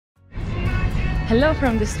Hello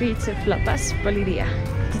from the streets of La Paz, Bolivia.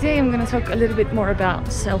 Today I'm gonna talk a little bit more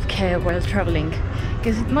about self-care while traveling,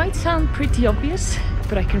 because it might sound pretty obvious,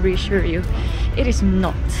 but I can reassure you, it is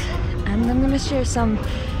not. And I'm gonna share some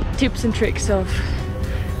tips and tricks of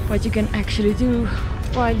what you can actually do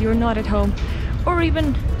while you're not at home, or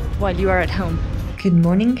even while you are at home. Good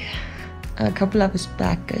morning. A couple hours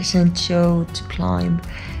back I sent Joe to climb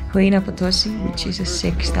Huayna Potosi, which is a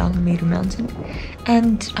 6,000 meter mountain,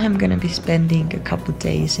 and I'm gonna be spending a couple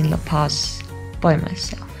days in La Paz by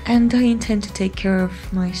myself. And I intend to take care of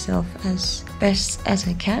myself as best as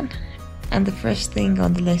I can, and the first thing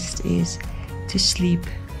on the list is to sleep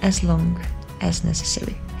as long as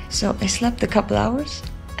necessary. So I slept a couple hours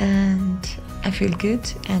and I feel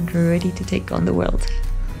good and ready to take on the world.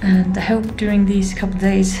 And I hope during these couple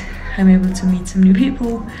days I'm able to meet some new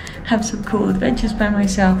people, have some cool adventures by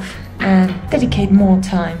myself, and dedicate more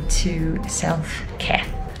time to self-care.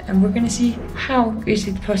 And we're gonna see how is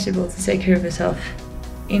it possible to take care of yourself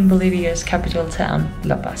in Bolivia's capital town,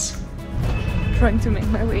 La Paz. Trying to make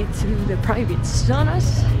my way to the private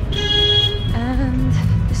saunas, and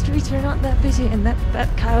the streets are not that busy and that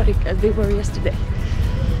chaotic as they were yesterday.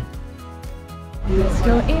 Let's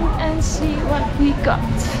go in and see what we got.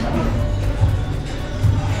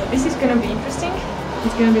 This is gonna be interesting.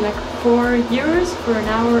 It's gonna be like €4 for an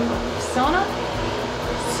hour of sauna.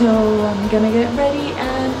 So I'm gonna get ready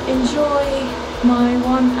and enjoy my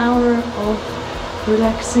 1 hour of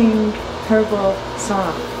relaxing herbal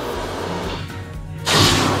sauna.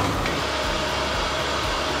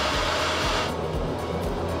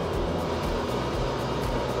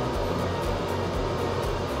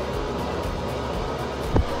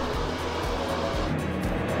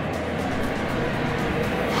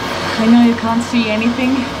 I know you can't see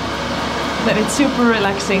anything, but it's super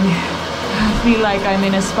relaxing. I feel like I'm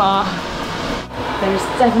in a spa. There's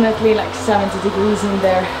definitely like 70 degrees in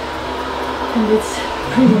there, and it's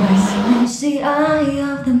pretty nice. It's the eye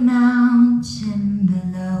of the mountain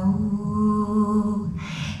below.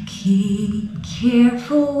 Keep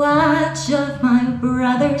careful watch of my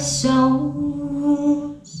brother's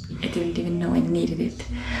souls. I didn't even know I needed it,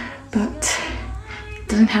 but it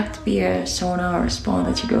doesn't have to be a sauna or a spa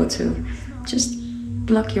that you go to. Just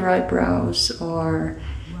pluck your eyebrows or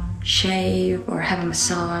shave or have a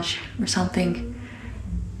massage or something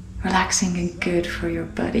relaxing and good for your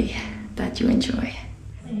body that you enjoy.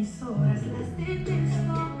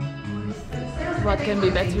 What can be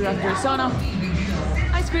better after a sauna?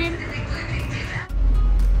 Ice cream!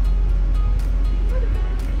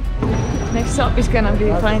 Next up is gonna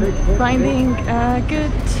be finding a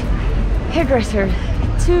good hairdresser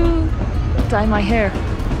to dye my hair.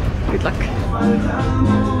 Good luck. I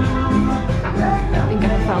think I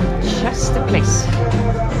found just the place.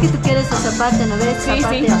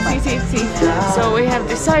 See. So we have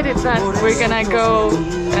decided that we're gonna go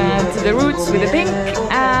to the roots with the pink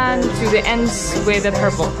and to the ends with the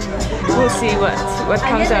purple. We'll see what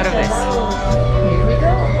comes out of this. Here we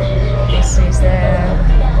go. This is the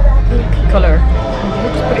pink color. It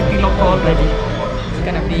looks pretty local already. It's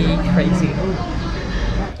gonna be crazy.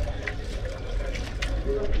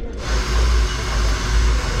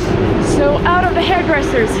 So out of the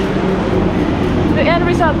hairdressers, the end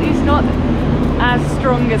result is not as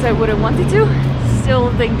strong as I would have wanted to.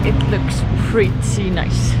 Still think it looks pretty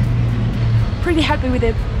nice. Pretty happy with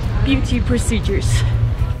the beauty procedures.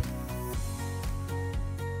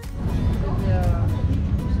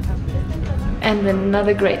 And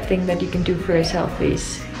another great thing that you can do for yourself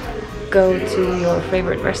is go to your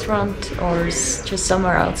favorite restaurant or just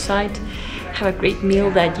somewhere outside, have a great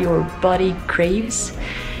meal that your body craves,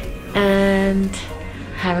 and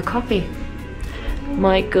have a coffee.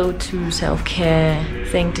 My go-to self-care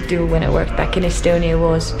thing to do when I worked back in Estonia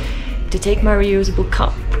was to take my reusable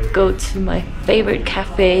cup, go to my favorite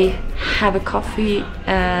cafe, have a coffee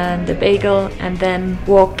and a bagel, and then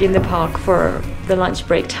walk in the park for the lunch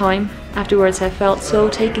break time. Afterwards I felt so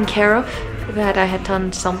taken care of that I had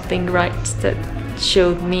done something right that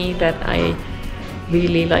showed me that I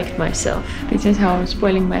really liked myself. This is how I'm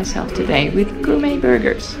spoiling myself today with gourmet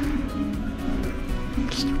burgers.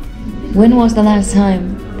 When was the last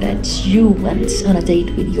time that you went on a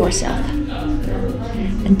date with yourself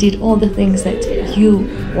and did all the things that you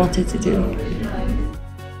wanted to do?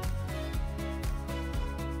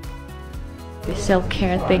 This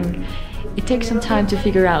self-care thing, it takes some time to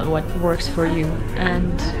figure out what works for you,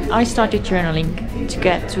 and I started journaling to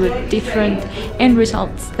get to a different end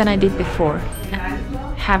result than I did before,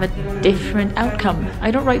 have a different outcome.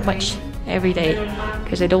 I don't write much every day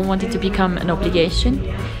because I don't want it to become an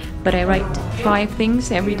obligation, but I write 5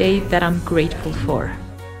 things every day that I'm grateful for.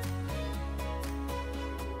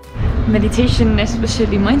 meditation,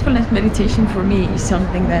 especially mindfulness meditation, for me is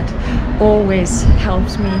something that always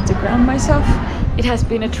helps me to ground myself. It has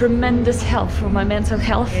been a tremendous help for my mental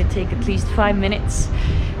health. I take at least 5 minutes.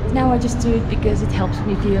 Now I just do it because it helps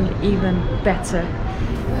me feel even better.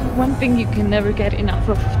 One thing you can never get enough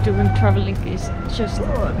of doing traveling is just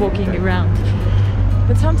walking around.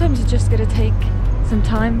 But sometimes you just gotta take some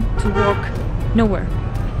time to walk nowhere.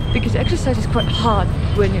 Because exercise is quite hard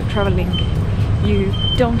when you're traveling. You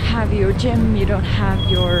don't have your gym, you don't have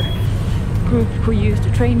your group who you used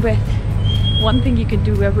to train with. One thing you can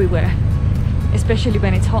do everywhere, especially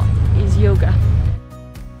when it's hot, is yoga.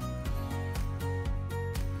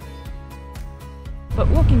 But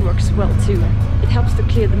walking works well too. It helps to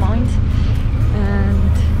clear the mind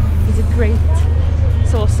and it's a great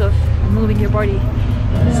source of moving your body.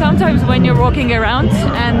 Sometimes when you're walking around,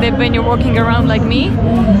 and then when you're walking around like me,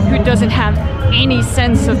 who doesn't have any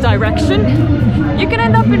sense of direction, you can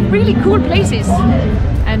end up in really cool places.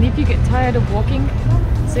 And if you get tired of walking,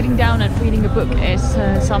 sitting down and reading a book is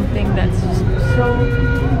something that's so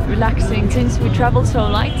relaxing. Since we travel so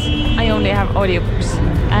light, I only have audiobooks.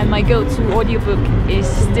 And my go-to audiobook is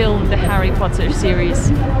still the Harry Potter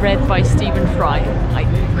series, read by Stephen Fry. I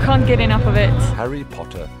can't get enough of it. Harry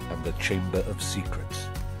Potter and the Chamber of Secrets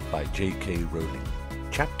by J.K. Rowling.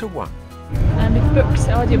 Chapter 1. And if books,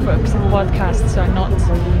 audiobooks and podcasts are not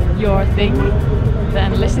your thing,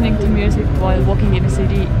 then listening to music while walking in a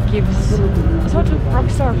city gives a sort of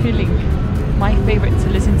rockstar feeling. My favorite to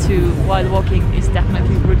listen to while walking is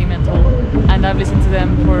definitely Rudimental, and I've listened to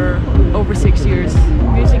them for over 6 years.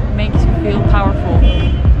 Music makes you feel powerful.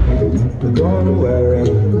 Don't worry,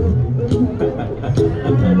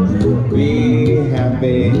 be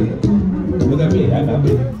happy. Look at me, I'm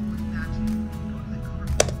happy.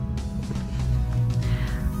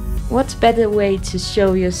 What better way to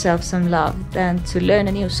show yourself some love than to learn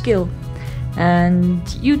a new skill? And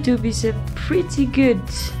YouTube is a pretty good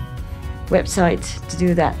website to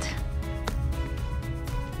do that.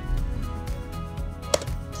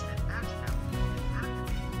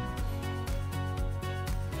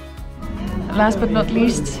 Last but not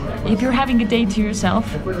least, if you're having a day to yourself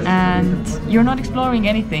and you're not exploring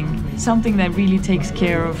anything, something that really takes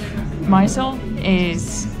care of my soul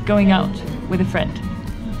is going out with a friend.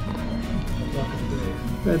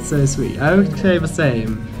 That's so sweet. I would say the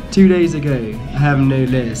same. 2 days ago, I have no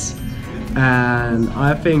list, and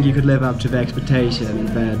I think you could live up to the expectation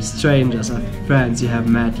that strangers are friends you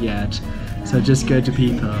haven't met yet. So just go to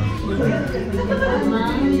people.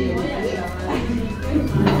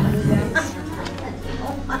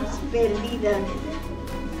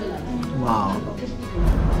 Wow.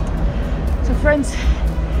 So friends,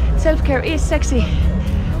 self-care is sexy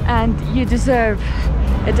and you deserve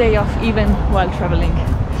a day off even while traveling.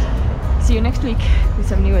 See you next week with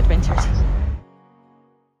some new adventures.